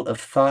the result of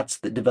thoughts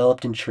that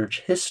developed in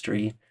church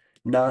history,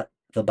 not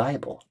the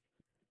Bible.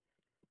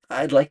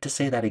 I'd like to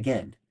say that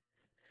again.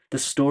 The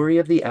story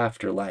of the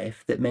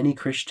afterlife that many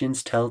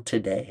Christians tell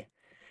today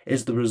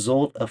is the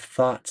result of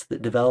thoughts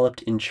that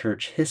developed in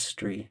church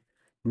history,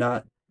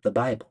 not the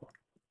Bible.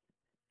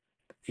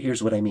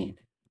 Here's what I mean.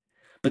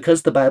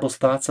 Because the Bible's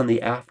thoughts on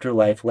the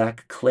afterlife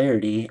lack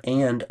clarity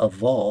and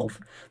evolve,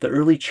 the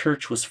early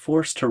church was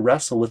forced to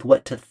wrestle with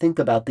what to think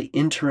about the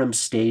interim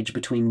stage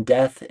between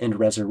death and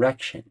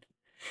resurrection,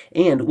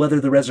 and whether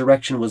the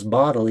resurrection was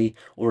bodily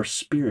or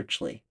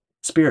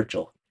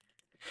spiritual.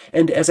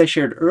 And as I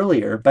shared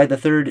earlier, by the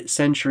 3rd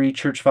century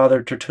church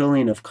father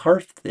Tertullian of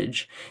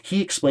Carthage,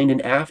 he explained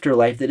an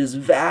afterlife that is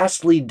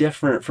vastly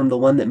different from the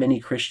one that many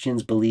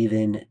Christians believe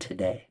in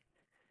today.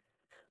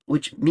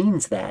 Which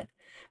means that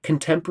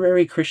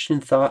contemporary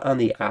Christian thought on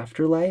the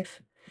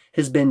afterlife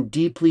has been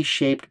deeply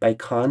shaped by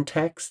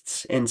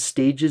contexts and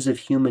stages of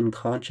human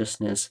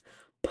consciousness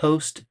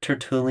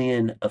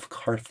post-Tertullian of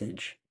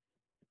Carthage.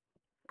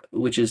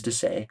 Which is to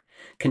say,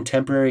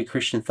 contemporary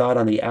Christian thought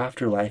on the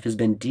afterlife has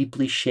been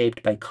deeply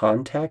shaped by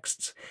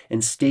contexts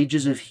and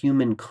stages of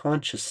human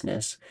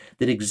consciousness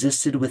that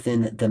existed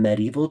within the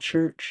medieval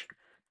church,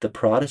 the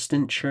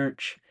Protestant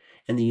church,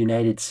 and the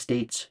United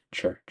States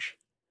church.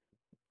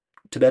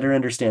 To better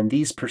understand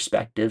these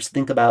perspectives,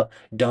 think about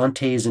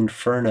Dante's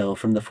Inferno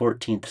from the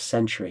 14th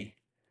century,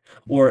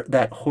 or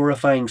that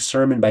horrifying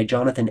sermon by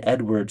Jonathan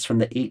Edwards from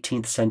the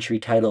 18th century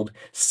titled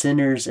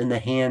Sinners in the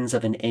Hands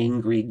of an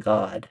Angry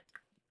God,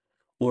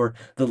 or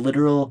the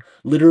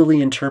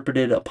literally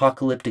interpreted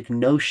apocalyptic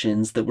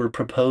notions that were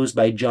proposed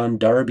by John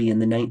Darby in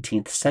the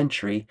 19th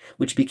century,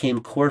 which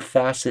became core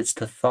facets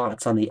to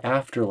thoughts on the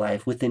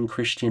afterlife within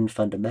Christian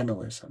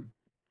fundamentalism.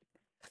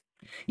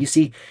 You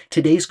see,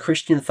 today's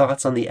Christian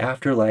thoughts on the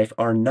afterlife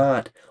are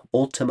not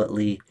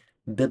ultimately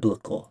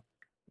biblical.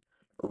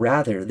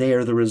 Rather, they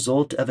are the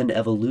result of an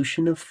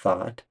evolution of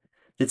thought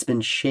that's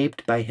been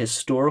shaped by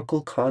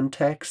historical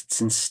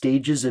contexts and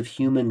stages of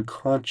human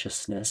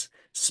consciousness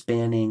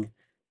spanning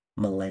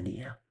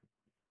millennia.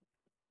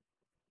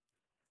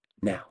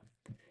 Now,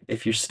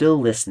 if you're still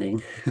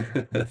listening,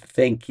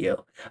 thank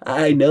you.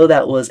 I know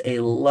that was a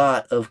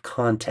lot of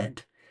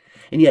content.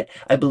 And yet,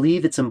 I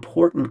believe it's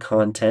important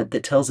content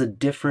that tells a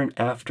different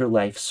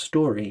afterlife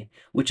story,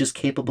 which is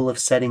capable of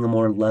setting a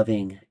more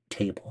loving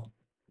table.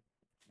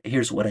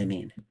 Here's what I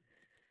mean.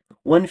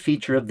 One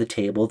feature of the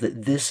table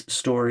that this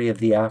story of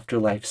the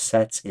afterlife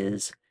sets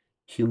is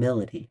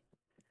humility.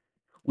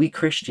 We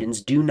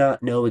Christians do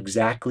not know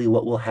exactly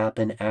what will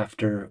happen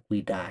after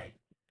we die.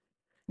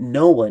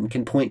 No one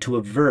can point to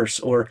a verse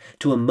or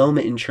to a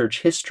moment in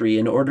church history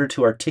in order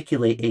to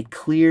articulate a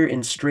clear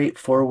and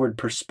straightforward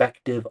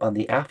perspective on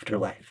the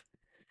afterlife.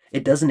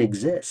 It doesn't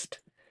exist.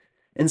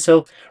 And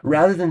so,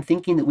 rather than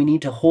thinking that we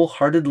need to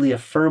wholeheartedly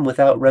affirm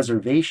without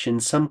reservation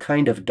some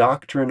kind of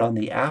doctrine on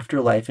the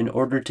afterlife in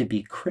order to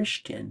be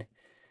Christian,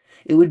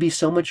 it would be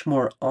so much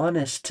more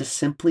honest to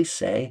simply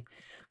say,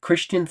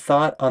 Christian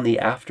thought on the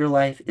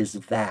afterlife is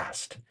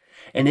vast,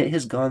 and it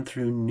has gone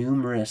through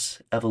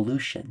numerous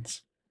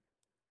evolutions.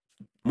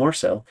 More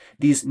so,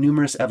 these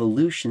numerous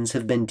evolutions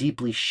have been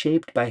deeply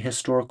shaped by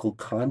historical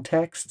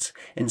contexts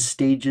and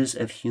stages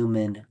of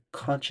human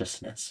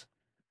consciousness.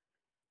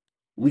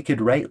 We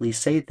could rightly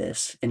say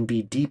this and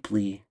be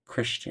deeply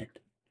Christian.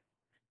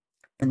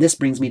 And this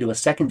brings me to a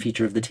second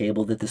feature of the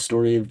table that the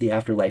story of the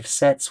afterlife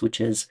sets, which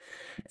is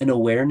an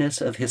awareness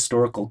of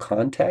historical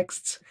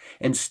contexts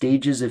and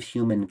stages of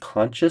human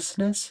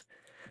consciousness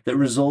that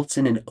results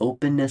in an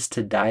openness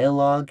to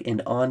dialogue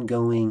and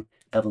ongoing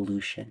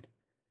evolution.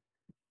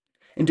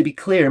 And to be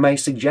clear, my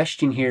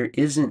suggestion here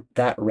isn't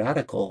that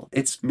radical.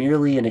 It's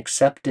merely an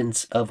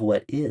acceptance of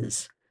what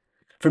is.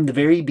 From the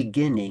very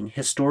beginning,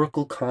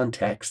 historical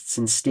contexts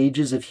and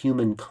stages of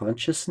human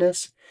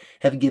consciousness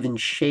have given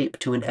shape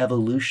to an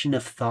evolution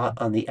of thought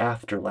on the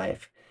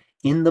afterlife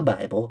in the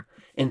Bible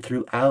and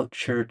throughout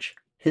church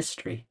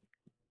history.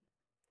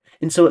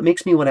 And so it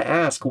makes me want to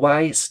ask,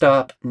 why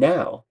stop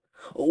now?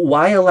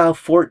 Why allow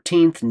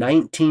 14th,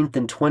 19th,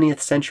 and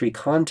 20th century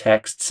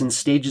contexts and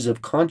stages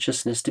of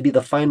consciousness to be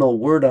the final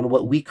word on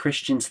what we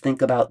Christians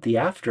think about the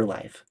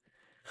afterlife?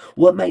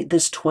 What might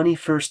this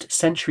 21st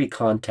century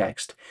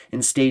context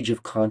and stage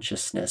of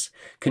consciousness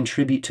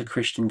contribute to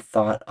Christian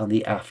thought on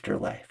the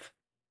afterlife?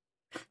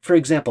 For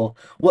example,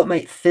 what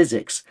might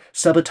physics,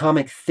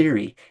 subatomic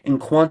theory, and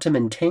quantum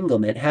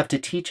entanglement have to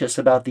teach us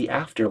about the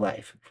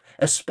afterlife,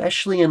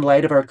 especially in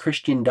light of our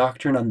Christian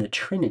doctrine on the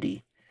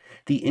Trinity,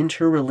 the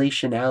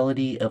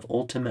interrelationality of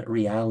ultimate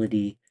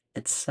reality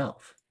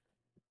itself?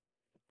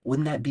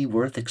 Wouldn't that be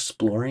worth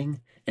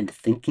exploring and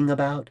thinking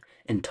about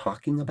and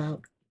talking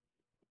about?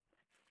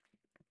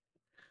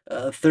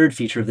 A third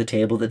feature of the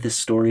table that this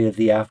story of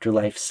the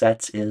afterlife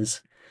sets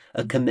is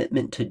a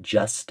commitment to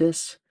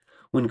justice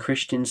when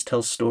Christians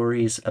tell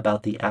stories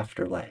about the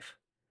afterlife.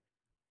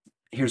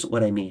 Here's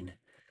what I mean.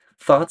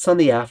 Thoughts on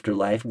the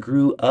afterlife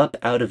grew up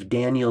out of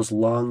Daniel's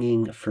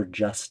longing for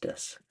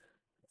justice.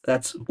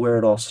 That's where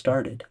it all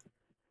started.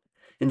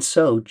 And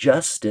so,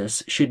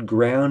 justice should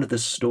ground the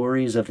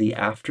stories of the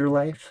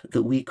afterlife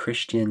that we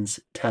Christians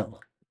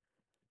tell.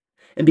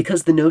 And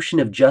because the notion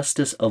of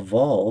justice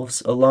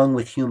evolves along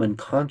with human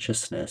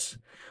consciousness,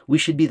 we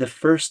should be the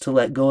first to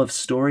let go of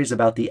stories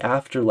about the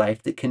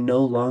afterlife that can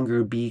no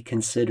longer be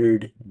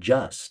considered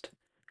just,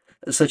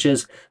 such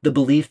as the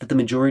belief that the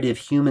majority of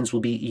humans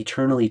will be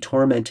eternally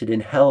tormented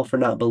in hell for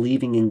not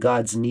believing in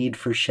God's need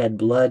for shed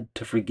blood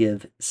to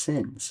forgive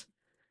sins.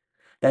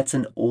 That's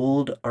an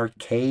old,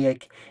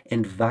 archaic,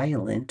 and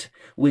violent,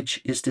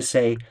 which is to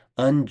say,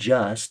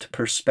 unjust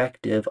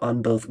perspective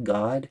on both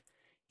God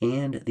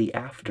and the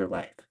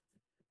afterlife.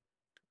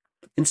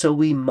 And so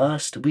we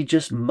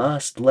just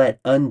must let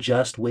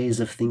unjust ways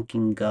of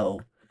thinking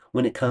go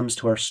when it comes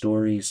to our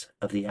stories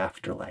of the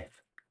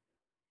afterlife.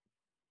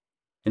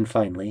 And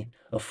finally,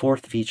 a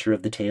fourth feature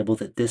of the table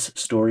that this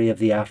story of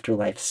the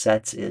afterlife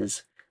sets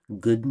is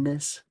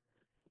goodness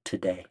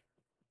today.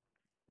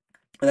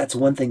 That's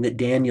one thing that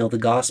Daniel, the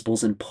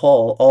Gospels, and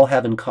Paul all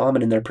have in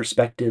common in their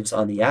perspectives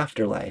on the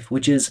afterlife,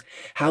 which is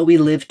how we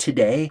live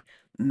today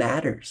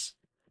matters.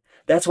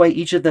 That's why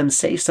each of them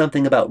say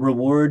something about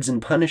rewards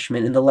and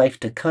punishment in the life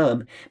to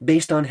come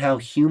based on how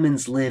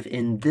humans live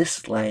in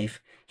this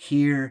life,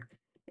 here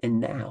and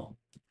now.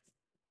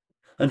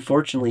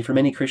 Unfortunately, for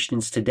many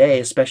Christians today,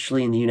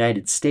 especially in the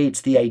United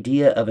States, the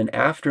idea of an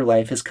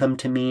afterlife has come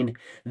to mean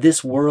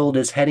this world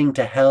is heading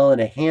to hell in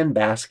a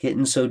handbasket,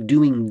 and so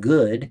doing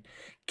good,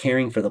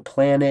 caring for the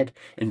planet,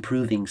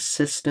 improving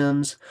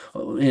systems,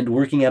 and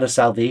working out a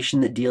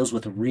salvation that deals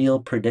with real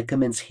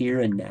predicaments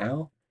here and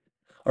now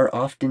are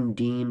often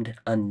deemed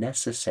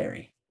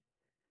unnecessary.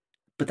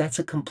 But that's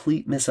a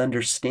complete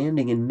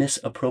misunderstanding and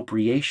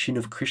misappropriation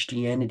of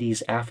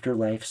Christianity's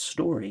afterlife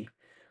story,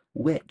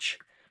 which,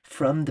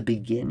 from the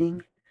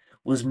beginning,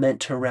 was meant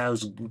to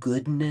rouse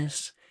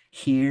goodness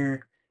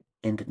here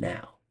and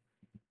now.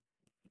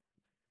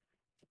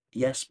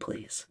 Yes,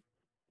 please.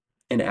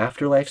 An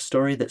afterlife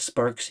story that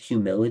sparks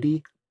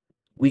humility.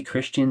 We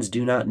Christians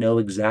do not know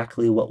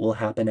exactly what will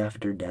happen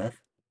after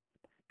death.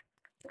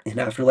 An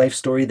afterlife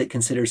story that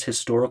considers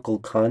historical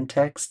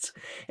contexts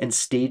and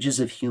stages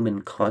of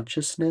human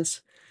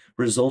consciousness,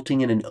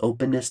 resulting in an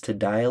openness to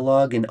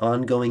dialogue and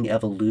ongoing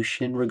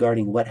evolution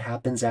regarding what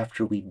happens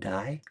after we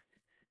die.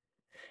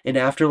 An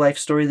afterlife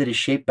story that is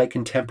shaped by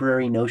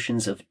contemporary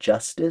notions of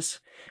justice,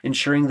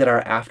 ensuring that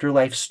our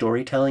afterlife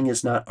storytelling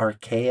is not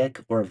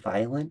archaic or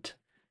violent.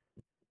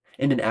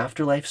 And an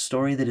afterlife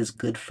story that is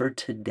good for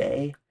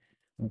today,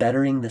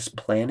 bettering this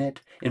planet,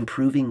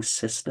 improving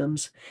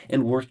systems,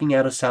 and working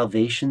out a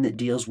salvation that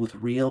deals with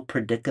real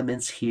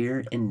predicaments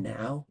here and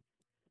now?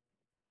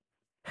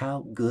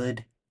 How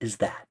good is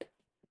that?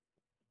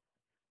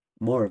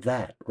 More of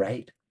that,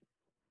 right?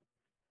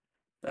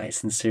 I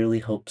sincerely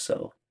hope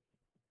so,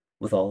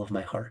 with all of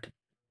my heart.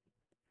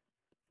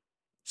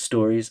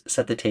 Stories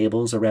set the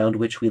tables around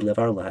which we live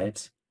our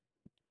lives.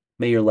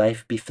 May your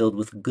life be filled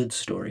with good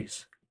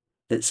stories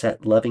that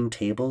set loving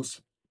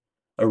tables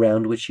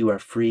around which you are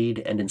freed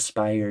and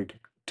inspired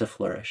to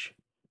flourish.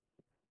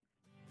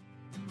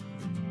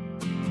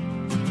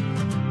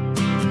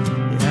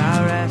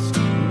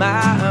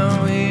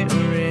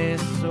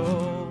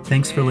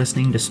 Thanks for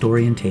listening to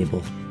Story and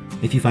Table.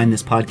 If you find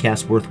this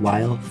podcast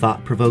worthwhile,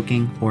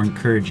 thought-provoking, or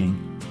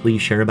encouraging, will you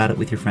share about it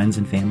with your friends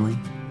and family?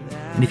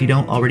 And if you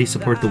don't already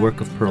support the work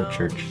of Pearl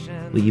Church,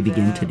 will you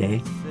begin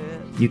today?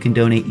 You can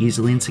donate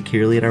easily and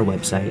securely at our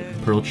website,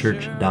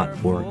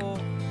 pearlchurch.org.